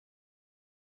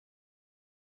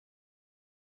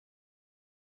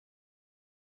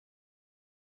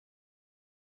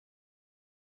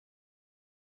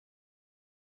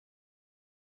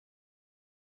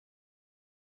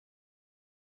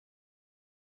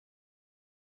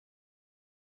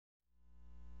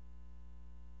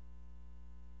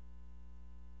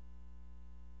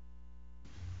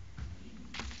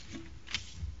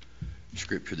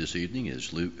Scripture this evening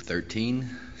is Luke 13,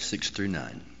 6 through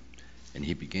 9. And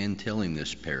he began telling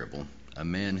this parable. A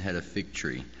man had a fig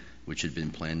tree which had been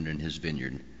planted in his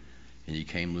vineyard, and he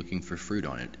came looking for fruit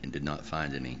on it and did not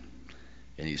find any.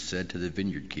 And he said to the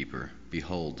vineyard keeper,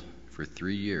 Behold, for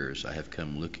 3 years I have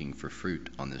come looking for fruit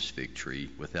on this fig tree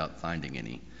without finding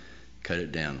any. Cut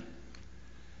it down.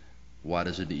 Why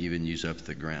does it even use up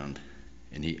the ground?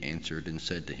 And he answered and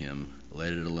said to him,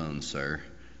 Let it alone, sir,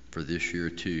 for this year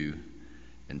too,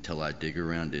 until I dig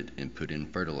around it and put in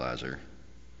fertilizer.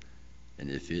 And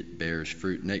if it bears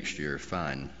fruit next year,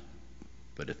 fine,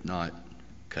 but if not,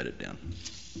 cut it down.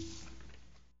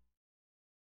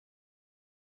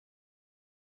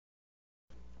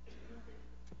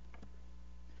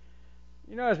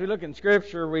 You know, as we look in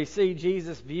Scripture, we see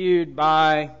Jesus viewed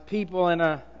by people in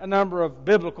a number of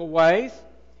biblical ways.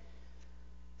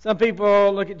 Some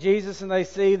people look at Jesus and they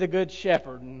see the Good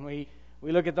Shepherd, and we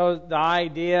look at the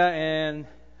idea and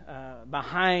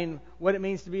behind what it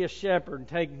means to be a shepherd and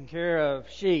taking care of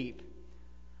sheep.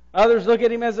 Others look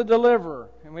at him as a deliverer,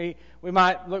 and we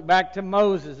might look back to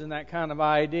Moses and that kind of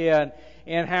idea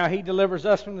and how he delivers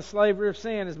us from the slavery of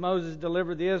sin as Moses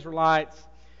delivered the Israelites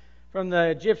from the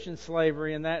Egyptian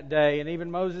slavery in that day. And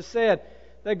even Moses said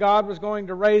that God was going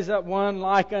to raise up one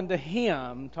like unto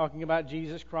him, talking about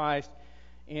Jesus Christ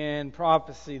in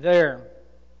prophecy there.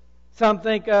 Some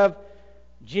think of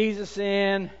Jesus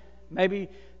in maybe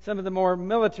some of the more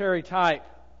military type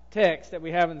texts that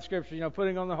we have in the Scripture,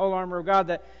 putting on the whole armor of God,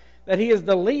 that he is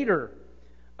the leader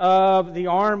of the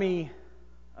army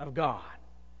of God.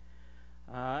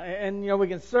 And we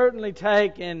can certainly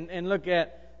take and look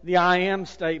at the I am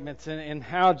statements and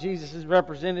how Jesus is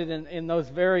represented in those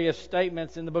various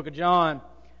statements in the book of John.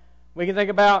 We can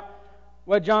think about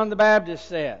what John the Baptist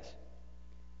says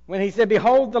when he said,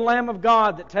 Behold the Lamb of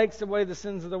God that takes away the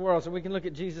sins of the world. So we can look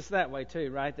at Jesus that way too,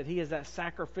 right? That he is that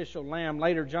sacrificial lamb.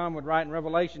 Later John would write in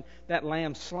Revelation, that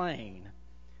lamb slain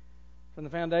from the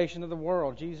foundation of the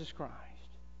world, Jesus Christ.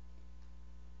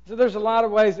 So there's a lot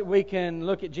of ways that we can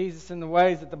look at Jesus in the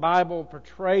ways that the Bible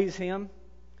portrays him.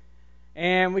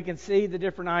 And we can see the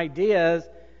different ideas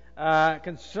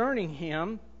concerning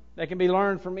him that can be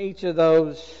learned from each of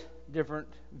those different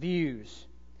views.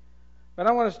 But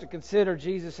I want us to consider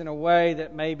Jesus in a way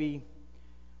that maybe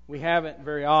we haven't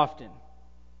very often.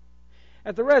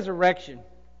 At the resurrection,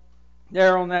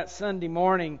 there on that Sunday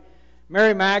morning,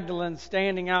 Mary Magdalene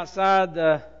standing outside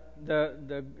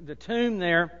the tomb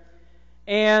there,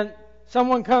 and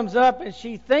someone comes up and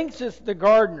she thinks it's the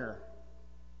gardener.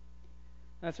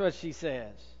 That's what she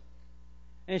says.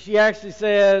 And she actually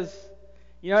says,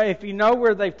 if you know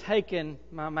where they've taken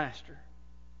my master,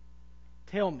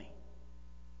 tell me.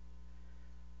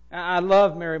 I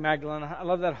love Mary Magdalene. I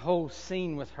love that whole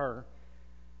scene with her.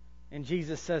 And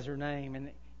Jesus says her name,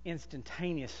 and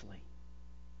instantaneously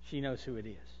she knows who it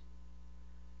is.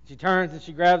 She turns and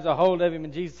she grabs a hold of him,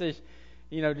 and Jesus says,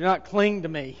 do not cling to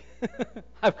me.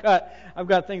 I've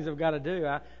got things I've got to do.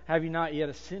 Have you not yet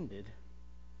ascended?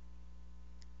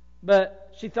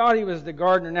 But she thought he was the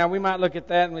gardener. Now, we might look at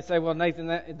that and we say, well,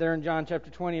 Nathan, there in John chapter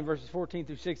 20 and verses 14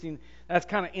 through 16, that's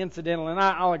kind of incidental. And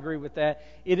I'll agree with that.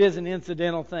 It is an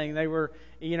incidental thing. They were,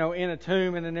 in a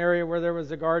tomb in an area where there was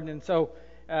a garden. And so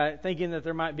thinking that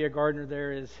there might be a gardener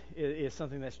there is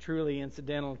something that's truly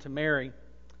incidental to Mary.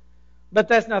 But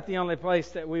that's not the only place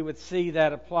that we would see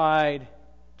that applied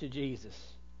to Jesus.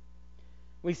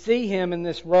 We see him in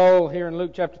this role here in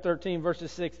Luke chapter 13,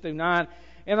 verses 6 through 9.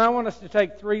 And I want us to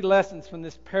take 3 lessons from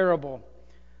this parable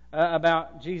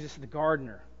about Jesus the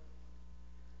gardener.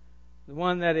 The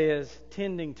one that is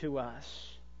tending to us.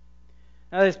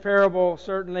 Now this parable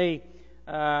certainly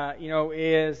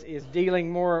is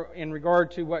dealing more in regard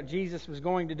to what Jesus was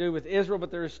going to do with Israel, but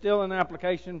there is still an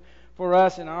application for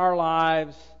us in our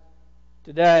lives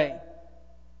today.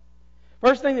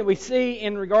 First thing that we see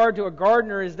in regard to a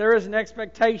gardener is there is an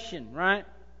expectation, right?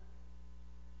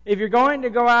 If you're going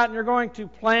to go out and you're going to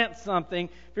plant something,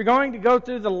 if you're going to go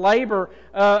through the labor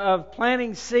of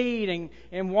planting seed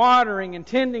and watering and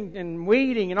tending and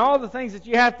weeding and all the things that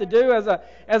you have to do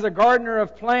as a gardener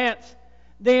of plants,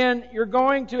 then you're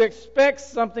going to expect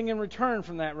something in return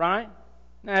from that, right?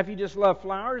 Now, if you just love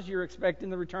flowers, you're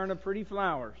expecting the return of pretty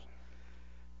flowers.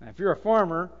 Now, if you're a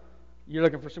farmer, you're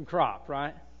looking for some crop,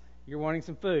 right? You're wanting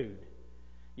some food.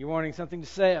 You're wanting something to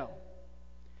sell.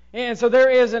 And so there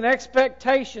is an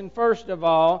expectation, first of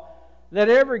all, that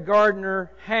every gardener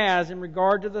has in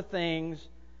regard to the things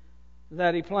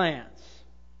that he plants.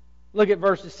 Look at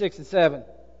verses 6 and 7.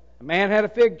 A man had a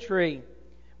fig tree,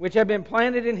 which had been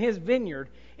planted in his vineyard,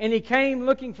 and he came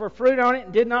looking for fruit on it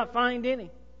and did not find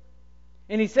any.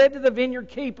 And he said to the vineyard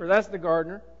keeper, that's the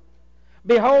gardener,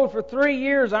 Behold, for 3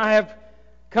 years I have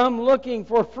come looking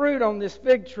for fruit on this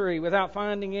fig tree without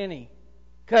finding any.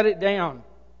 Cut it down.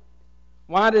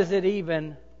 Why does it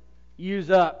even use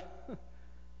up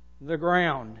the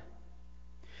ground?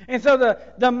 And so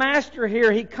the master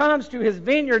here, he comes to his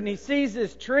vineyard and he sees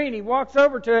this tree and he walks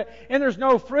over to it and there's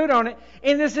no fruit on it.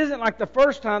 And this isn't like the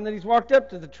first time that he's walked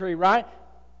up to the tree, right?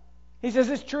 He says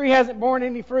this tree hasn't borne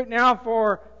any fruit now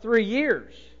for 3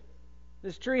 years.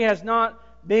 This tree has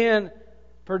not been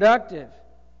productive.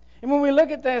 And when we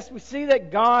look at this, we see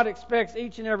that God expects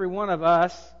each and every one of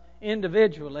us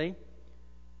individually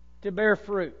to bear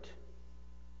fruit.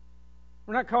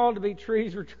 We're not called to be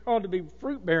trees, we're called to be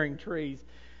fruit-bearing trees.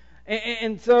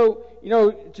 And so,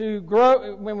 to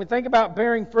grow, when we think about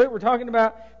bearing fruit, we're talking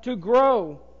about to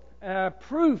grow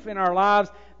proof in our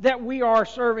lives that we are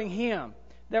serving Him,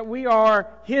 that we are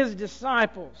His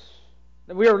disciples,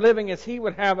 that we are living as He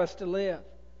would have us to live.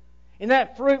 And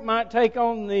that fruit might take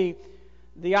on the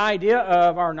idea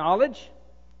of our knowledge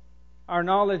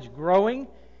growing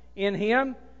in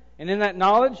Him, and in that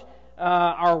knowledge,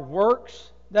 our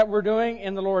works that we're doing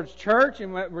in the Lord's church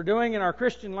and what we're doing in our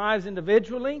Christian lives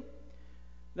individually.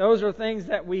 Those are things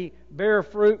that we bear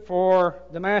fruit for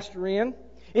the Master in.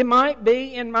 It might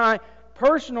be in my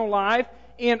personal life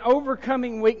in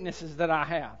overcoming weaknesses that I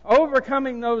have.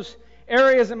 Overcoming those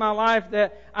areas in my life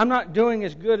that I'm not doing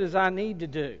as good as I need to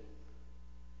do.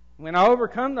 When I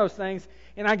overcome those things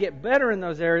and I get better in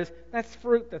those areas, that's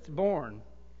fruit that's born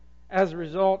as a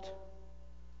result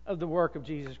of the work of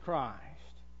Jesus Christ.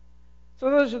 So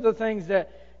those are the things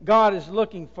that God is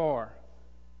looking for.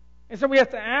 And so we have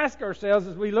to ask ourselves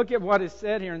as we look at what is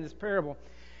said here in this parable,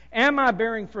 am I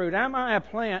bearing fruit? Am I a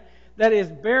plant that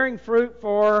is bearing fruit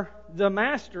for the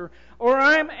Master? Or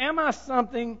am I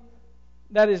something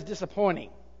that is disappointing?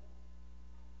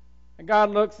 And God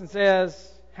looks and says,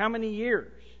 how many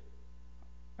years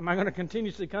am I going to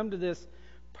continuously come to this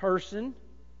person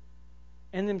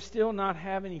and them still not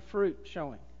have any fruit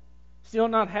showing? Still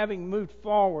not having moved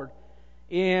forward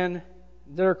in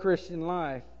their Christian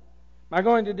life? Am I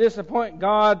going to disappoint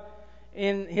God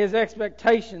in His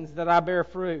expectations that I bear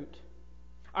fruit?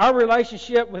 Our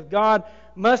relationship with God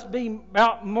must be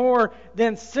about more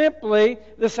than simply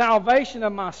the salvation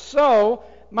of my soul.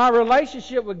 My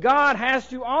relationship with God has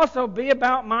to also be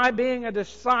about my being a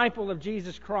disciple of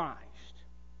Jesus Christ.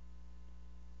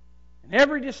 And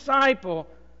every disciple,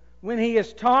 when he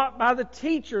is taught by the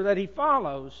teacher that he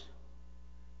follows,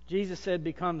 Jesus said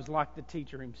becomes like the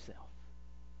teacher himself.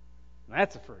 And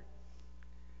that's a fruit.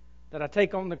 That I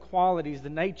take on the qualities, the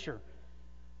nature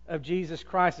of Jesus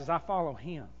Christ as I follow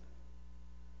Him.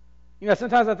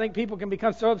 Sometimes I think people can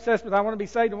become so obsessed with I want to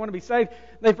be saved,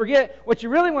 they forget what you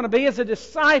really want to be is a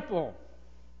disciple.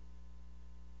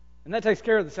 And that takes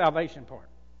care of the salvation part.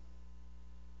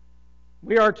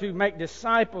 We are to make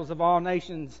disciples of all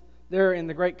nations there in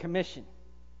the Great Commission.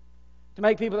 To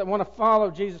make people that want to follow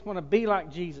Jesus, want to be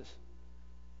like Jesus,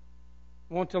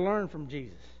 want to learn from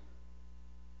Jesus.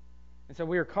 And so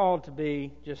we are called to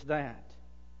be just that.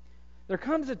 There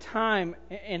comes a time,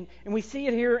 and we see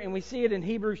it here, and we see it in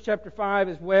Hebrews chapter 5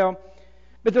 as well,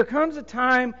 but there comes a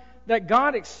time that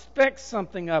God expects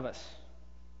something of us.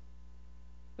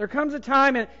 There comes a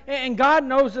time, and God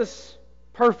knows us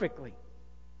perfectly.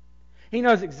 He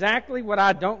knows exactly what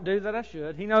I don't do that I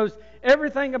should. He knows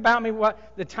everything about me,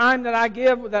 what the time that I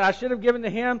give, that I should have given to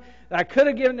Him, that I could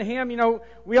have given to Him.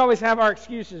 We always have our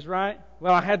excuses, right?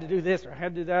 Well, I had to do this, or I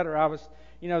had to do that, or I was,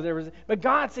 there was... But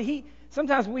God, see,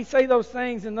 sometimes we say those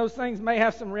things, and those things may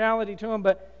have some reality to them,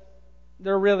 but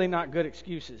they're really not good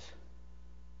excuses.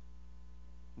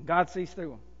 God sees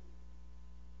through them.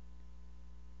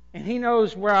 And He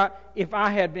knows if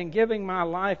I had been giving my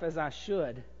life as I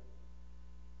should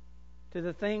to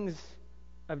the things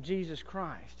of Jesus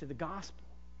Christ, to the gospel,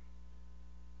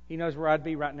 He knows where I'd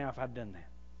be right now if I'd done that.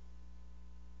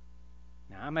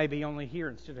 Now, I may be only here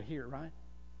instead of here, right?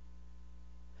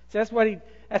 So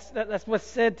that's what's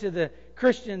said to the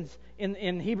Christians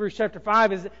in Hebrews chapter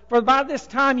 5 is that, for by this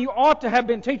time you ought to have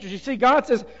been teachers. You see, God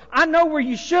says, I know where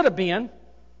you should have been,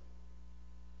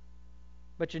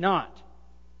 but you're not.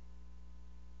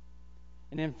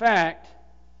 And in fact,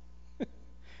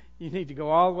 you need to go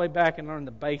all the way back and learn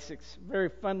the basics, very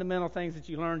fundamental things that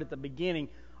you learned at the beginning,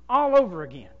 all over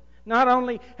again. Not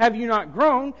only have you not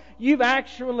grown, you've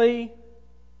actually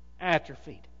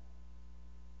atrophied,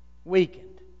 weakened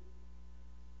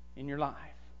in your life.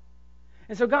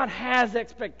 And so God has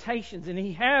expectations, and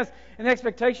He has an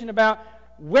expectation about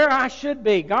where I should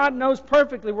be. God knows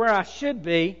perfectly where I should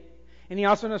be, and He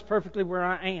also knows perfectly where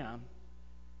I am.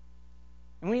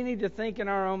 And we need to think in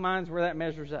our own minds where that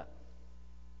measures up.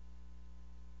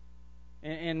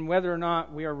 and whether or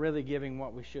not we are really giving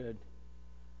what we should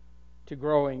to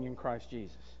growing in Christ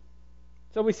Jesus.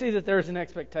 So we see that there's an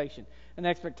expectation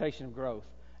of growth,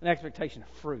 an expectation of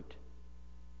fruit.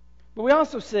 But we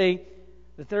also see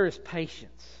that there is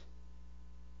patience.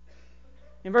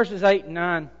 In verses 8 and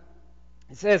 9,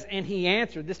 it says, and he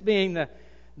answered, this being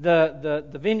the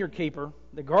vineyard keeper,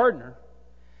 the gardener,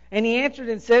 and he answered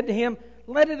and said to him,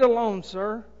 let it alone,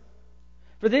 sir,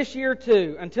 for this year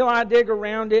too, until I dig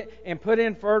around it and put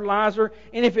in fertilizer,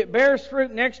 and if it bears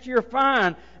fruit next year,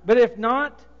 fine, but if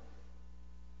not,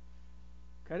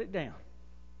 cut it down.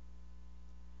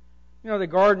 You know, the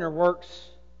gardener works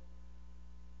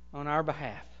on our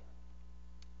behalf.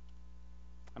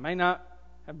 I may not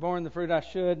have borne the fruit I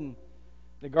should, and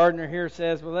the gardener here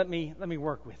says, well, let me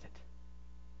work with it.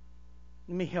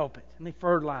 Let me help it. Let me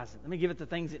fertilize it. Let me give it the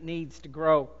things it needs to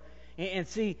grow. And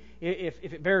see if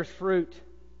it bears fruit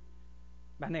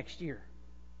by next year.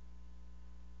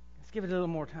 Let's give it a little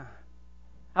more time.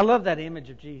 I love that image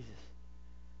of Jesus.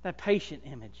 That patient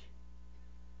image.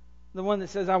 The one that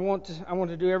says, I want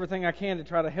to do everything I can to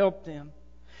try to help them.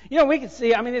 You know, we can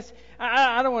see, I mean,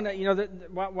 I don't want to, you know,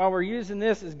 while we're using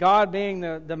this as God being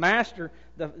the master,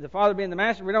 the Father being the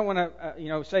master, we don't want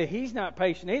to, say He's not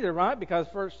patient either, right? Because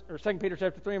 2 Peter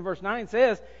chapter 3 and verse 9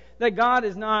 says that God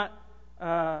is not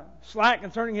slack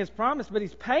concerning His promise, but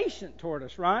He's patient toward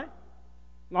us, right?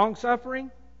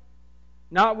 Long-suffering,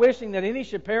 not wishing that any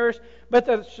should perish, but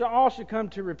that all should come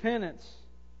to repentance.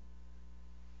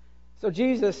 So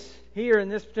Jesus, here in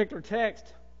this particular text,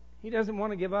 He doesn't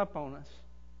want to give up on us.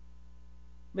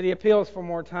 But He appeals for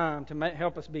more time to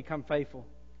help us become faithful.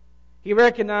 He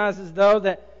recognizes, though,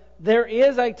 that there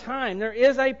is a time, there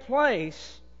is a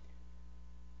place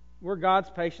where God's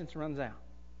patience runs out.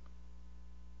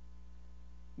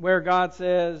 Where God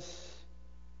says,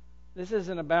 this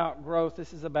isn't about growth,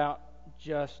 this is about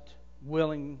just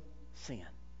willing sin.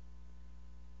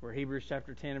 Where Hebrews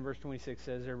chapter 10 and verse 26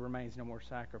 says, there remains no more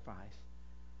sacrifice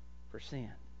for sin.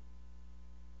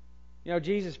 You know,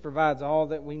 Jesus provides all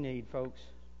that we need, folks,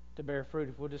 to bear fruit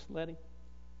if we'll just let Him.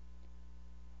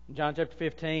 In John chapter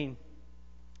 15,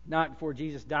 night before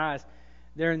Jesus dies,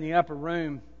 there in the upper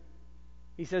room,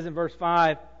 He says in verse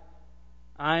 5,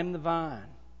 I am the vine,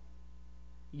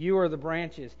 you are the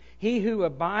branches. He who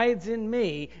abides in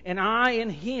me, and I in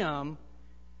him,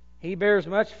 he bears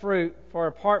much fruit, for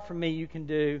apart from me you can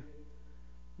do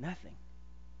nothing.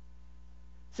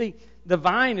 See, the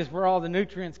vine is where all the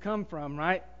nutrients come from,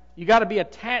 right? You got to be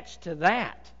attached to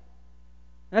that.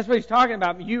 That's what He's talking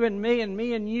about. You and me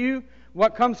and you.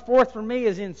 What comes forth from me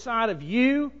is inside of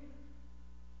you.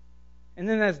 And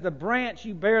then as the branch,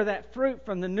 you bear that fruit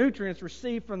from the nutrients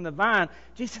received from the vine.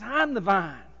 Jesus said, I'm the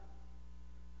vine.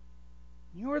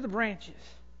 You're the branches.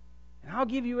 And I'll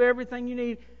give you everything you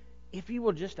need if you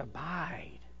will just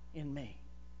abide in me.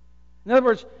 In other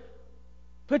words,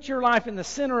 put your life in the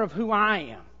center of who I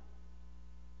am.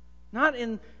 Not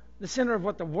in the center of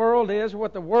what the world is or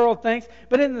what the world thinks,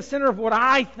 but in the center of what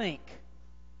I think.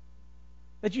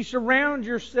 That you surround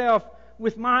yourself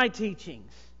with my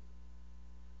teachings.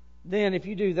 Then if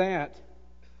you do that,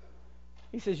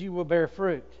 He says you will bear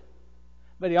fruit.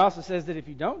 But He also says that if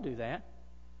you don't do that,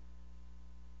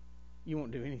 you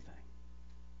won't do anything.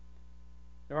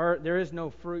 There is no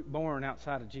fruit born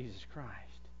outside of Jesus Christ.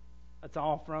 That's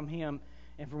all from Him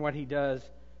and from what He does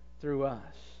through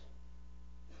us.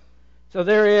 So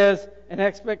there is an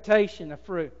expectation of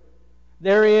fruit.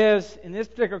 There is, in this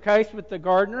particular case with the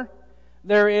gardener,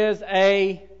 there is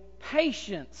a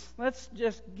patience. Let's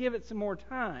just give it some more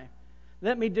time.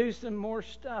 Let me do some more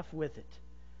stuff with it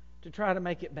to try to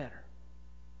make it better.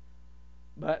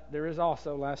 But there is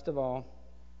also, last of all,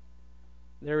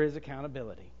 there is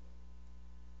accountability.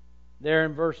 There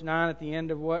in verse 9 at the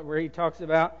end of where he talks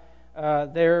about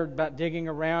about digging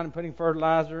around and putting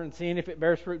fertilizer and seeing if it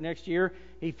bears fruit next year,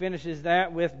 he finishes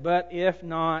that with, but if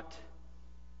not,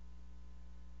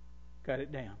 cut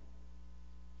it down.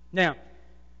 Now,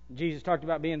 Jesus talked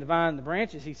about being the vine and the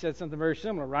branches. He said something very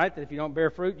similar, right? That if you don't bear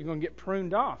fruit, you're going to get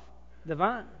pruned off the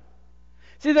vine.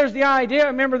 See, there's the idea.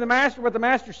 Remember what the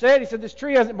master said? He said, this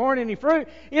tree hasn't borne any fruit.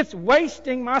 It's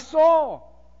wasting my soil.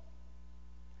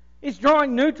 It's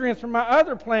drawing nutrients from my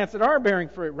other plants that are bearing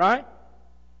fruit, right?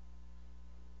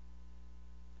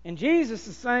 And Jesus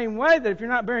the same way, that if you're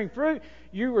not bearing fruit,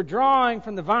 you are drawing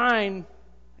from the vine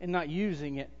and not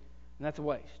using it. And that's a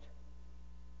waste.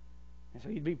 And so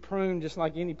you'd be pruned just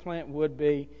like any plant would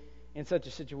be in such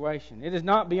a situation. It is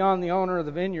not beyond the owner of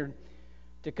the vineyard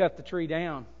to cut the tree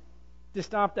down, to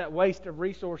stop that waste of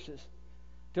resources,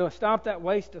 to stop that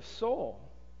waste of soil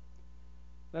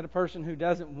that a person who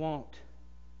doesn't want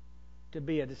to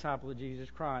be a disciple of Jesus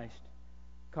Christ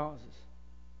causes.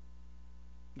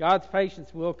 God's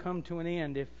patience will come to an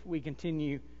end if we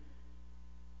continue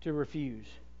to refuse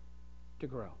to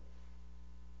grow.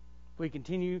 If we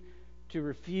continue to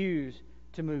refuse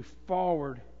to move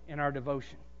forward in our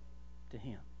devotion to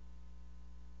Him.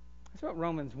 That's what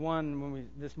Romans 1,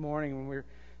 this morning when we were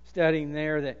studying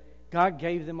there, that God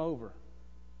gave them over.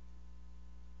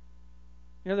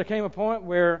 There came a point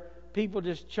where people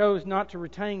just chose not to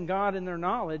retain God in their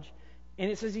knowledge,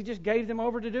 and it says He just gave them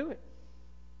over to do it.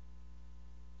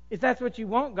 If that's what you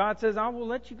want, God says, I will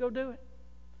let you go do it.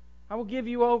 I will give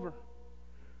you over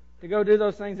to go do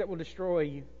those things that will destroy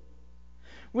you.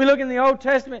 We look in the Old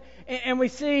Testament and we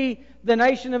see the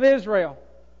nation of Israel.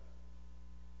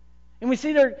 And we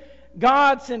see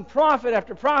God send prophet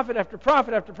after prophet after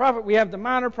prophet after prophet. We have the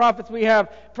minor prophets. We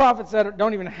have prophets that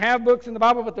don't even have books in the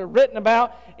Bible, but they're written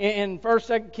about in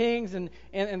 1st, 2nd Kings and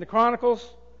the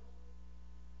Chronicles.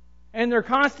 And they're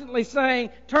constantly saying,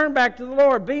 turn back to the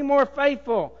Lord. Be more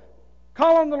faithful.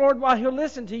 Call on the Lord while He'll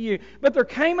listen to you. But there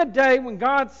came a day when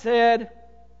God said,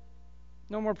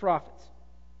 no more prophets.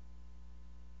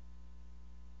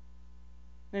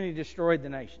 Then He destroyed the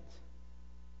nations.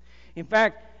 In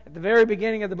fact, at the very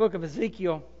beginning of the book of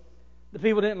Ezekiel, the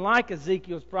people didn't like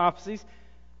Ezekiel's prophecies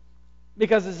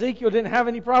because Ezekiel didn't have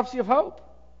any prophecy of hope.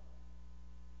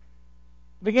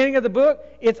 Beginning of the book,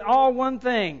 it's all one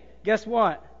thing. Guess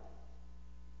what?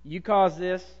 You caused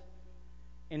this,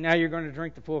 and now you're going to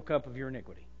drink the full cup of your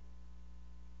iniquity.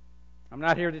 I'm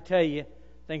not here to tell you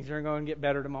things are going to get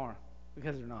better tomorrow,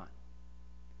 because they're not.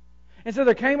 And so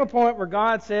there came a point where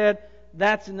God said,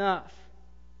 that's enough.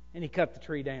 And He cut the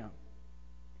tree down.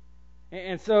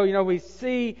 And so, we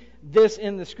see this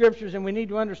in the Scriptures, and we need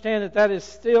to understand that that is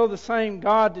still the same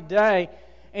God today.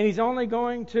 And He's only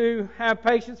going to have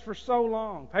patience for so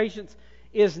long. Patience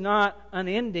is not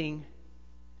unending.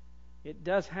 It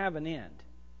does have an end.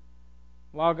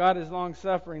 While God is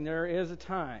long-suffering, there is a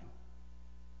time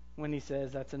when He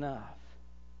says that's enough.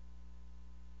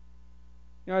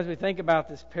 As we think about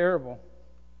this parable,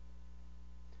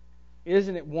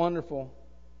 isn't it wonderful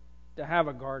to have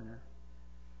a gardener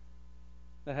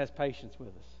that has patience with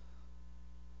us?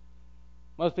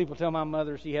 Most people tell my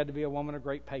mother she had to be a woman of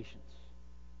great patience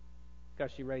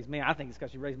because she raised me. I think it's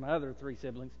because she raised my other 3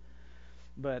 siblings.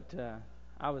 But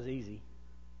I was easy.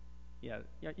 Yeah,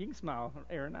 you can smile,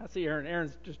 Aaron. I see Aaron.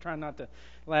 Aaron's just trying not to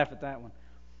laugh at that one.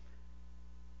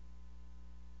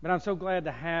 But I'm so glad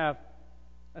to have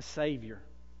a Savior.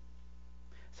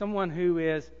 Someone who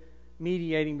is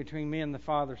mediating between me and the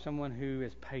Father. Someone who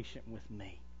is patient with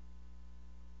me.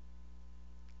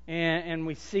 And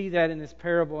we see that in this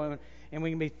parable. And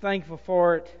we can be thankful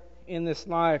for it in this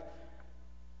life.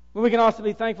 But we can also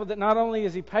be thankful that not only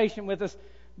is He patient with us,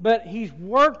 but He's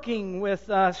working with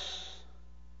us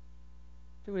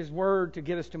through His Word to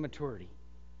get us to maturity.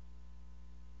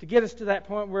 To get us to that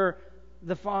point where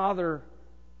the Father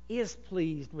is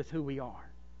pleased with who we are.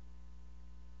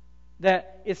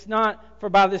 That it's not for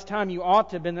by this time you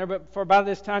ought to have been there, but for by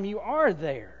this time you are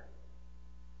there.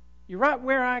 You're right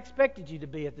where I expected you to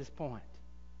be at this point.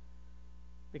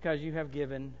 Because you have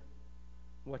given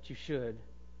what you should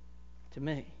to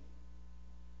me.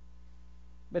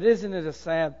 But isn't it a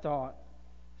sad thought?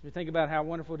 As we think about how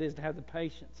wonderful it is to have the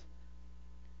patience.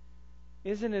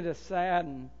 Isn't it a sad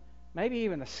and maybe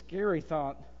even a scary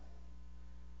thought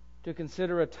to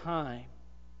consider a time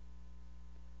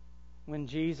when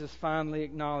Jesus finally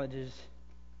acknowledges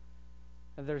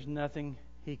that there's nothing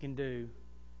He can do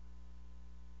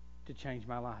to change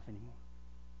my life anymore?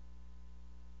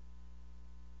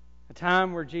 A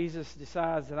time where Jesus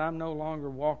decides that I'm no longer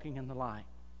walking in the light.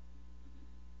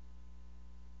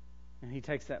 And He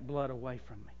takes that blood away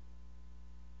from me.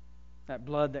 That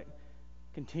blood that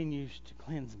continues to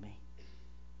cleanse me.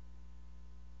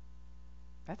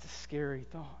 That's a scary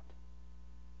thought.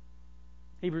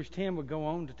 Hebrews 10 would go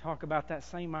on to talk about that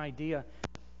same idea,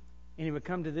 and he would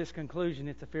come to this conclusion: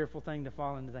 it's a fearful thing to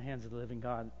fall into the hands of the living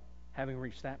God, having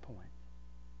reached that point.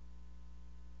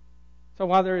 So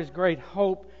while there is great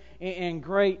hope and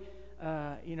great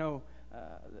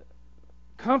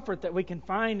comfort that we can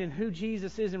find in who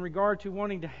Jesus is in regard to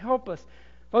wanting to help us,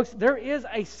 folks, there is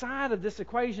a side of this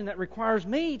equation that requires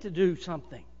me to do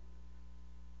something,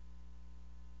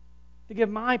 to give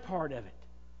my part of it.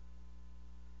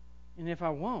 And if I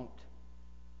won't,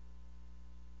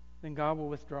 then God will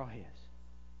withdraw His.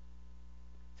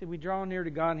 See, we draw near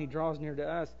to God and He draws near to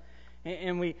us.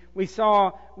 And we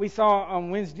saw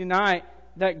on Wednesday night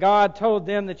that God told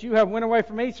them that you have went away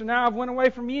from me, so now I've went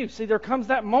away from you. See, there comes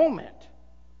that moment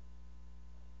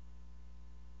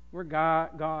where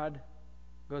God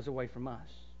goes away from us.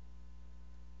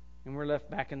 And we're left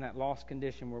back in that lost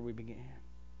condition where we began.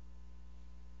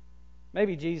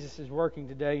 Maybe Jesus is working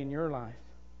today in your life.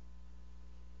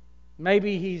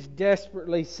 Maybe He's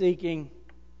desperately seeking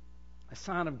a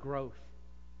sign of growth.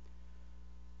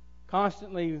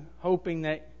 Constantly hoping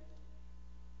that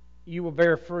you will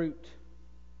bear fruit.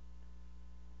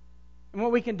 And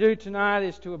what we can do tonight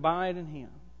is to abide in Him.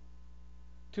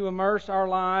 To immerse our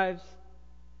lives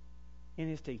in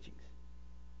His teachings.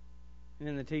 And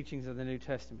in the teachings of the New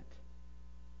Testament.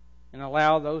 And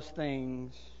allow those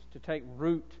things to take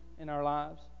root in our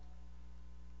lives.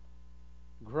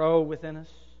 Grow within us.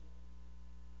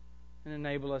 And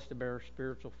enable us to bear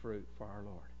spiritual fruit for our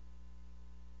Lord.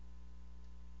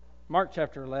 Mark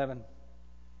chapter 11,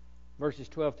 verses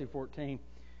 12 through 14.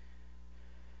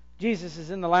 Jesus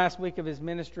is in the last week of His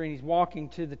ministry, and He's walking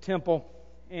to the temple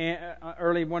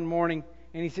early one morning,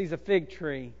 and He sees a fig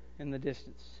tree in the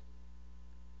distance.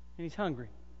 And He's hungry.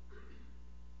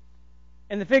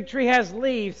 And the fig tree has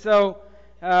leaves, so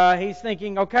he's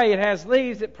thinking, okay, it has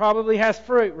leaves, it probably has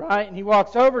fruit, right? And he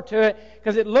walks over to it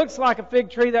because it looks like a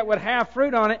fig tree that would have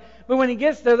fruit on it. But when he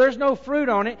gets there, there's no fruit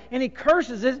on it. And he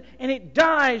curses it, and it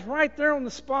dies right there on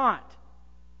the spot.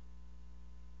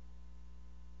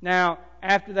 Now,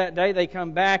 after that day, they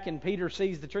come back, and Peter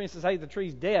sees the tree and says, hey, the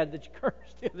tree's dead that you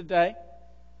cursed the other day.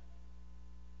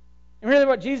 And really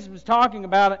what Jesus was talking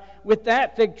about with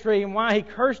that fig tree and why He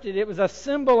cursed it, it was a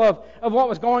symbol of what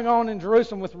was going on in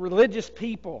Jerusalem with religious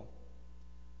people.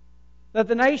 That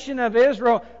the nation of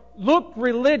Israel looked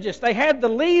religious. They had the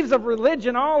leaves of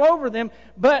religion all over them,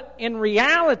 but in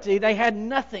reality they had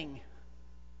nothing.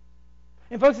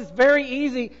 And folks, it's very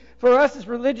easy for us as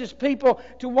religious people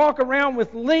to walk around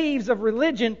with leaves of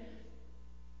religion.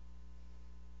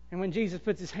 And when Jesus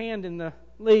puts His hand in the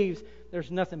leaves,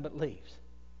 there's nothing but leaves.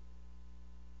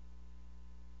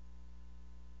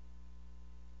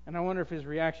 And I wonder if His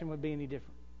reaction would be any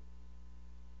different.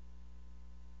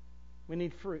 We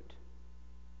need fruit.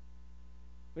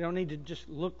 We don't need to just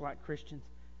look like Christians.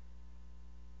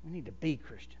 We need to be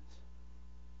Christians.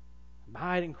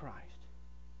 Abide in Christ.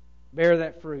 Bear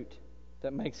that fruit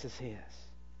that makes us His.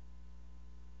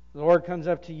 The Lord comes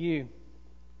up to you.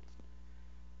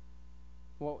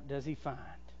 What does He find?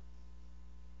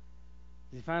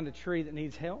 Does He find a tree that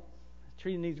needs help? A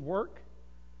tree that needs work?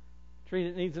 A tree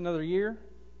that needs another year?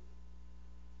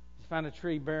 Does He find a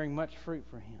tree bearing much fruit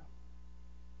for Him?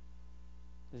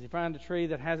 Does He find a tree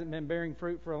that hasn't been bearing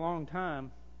fruit for a long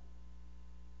time?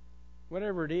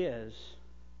 Whatever it is,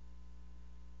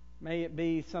 may it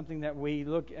be something that we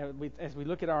look at, as we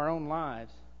look at our own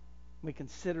lives, we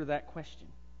consider that question.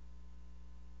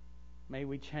 May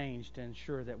we change to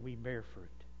ensure that we bear fruit,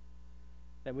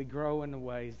 that we grow in the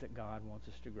ways that God wants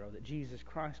us to grow, that Jesus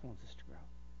Christ wants us to grow.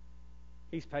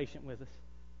 He's patient with us.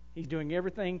 He's doing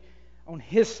everything on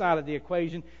His side of the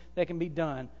equation that can be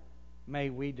done. May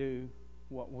we do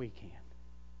what we can.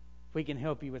 If we can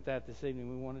help you with that this evening,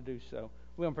 we want to do so.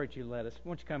 We want to pray that you let us.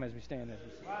 Won't you come as we stand as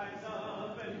we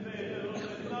sing?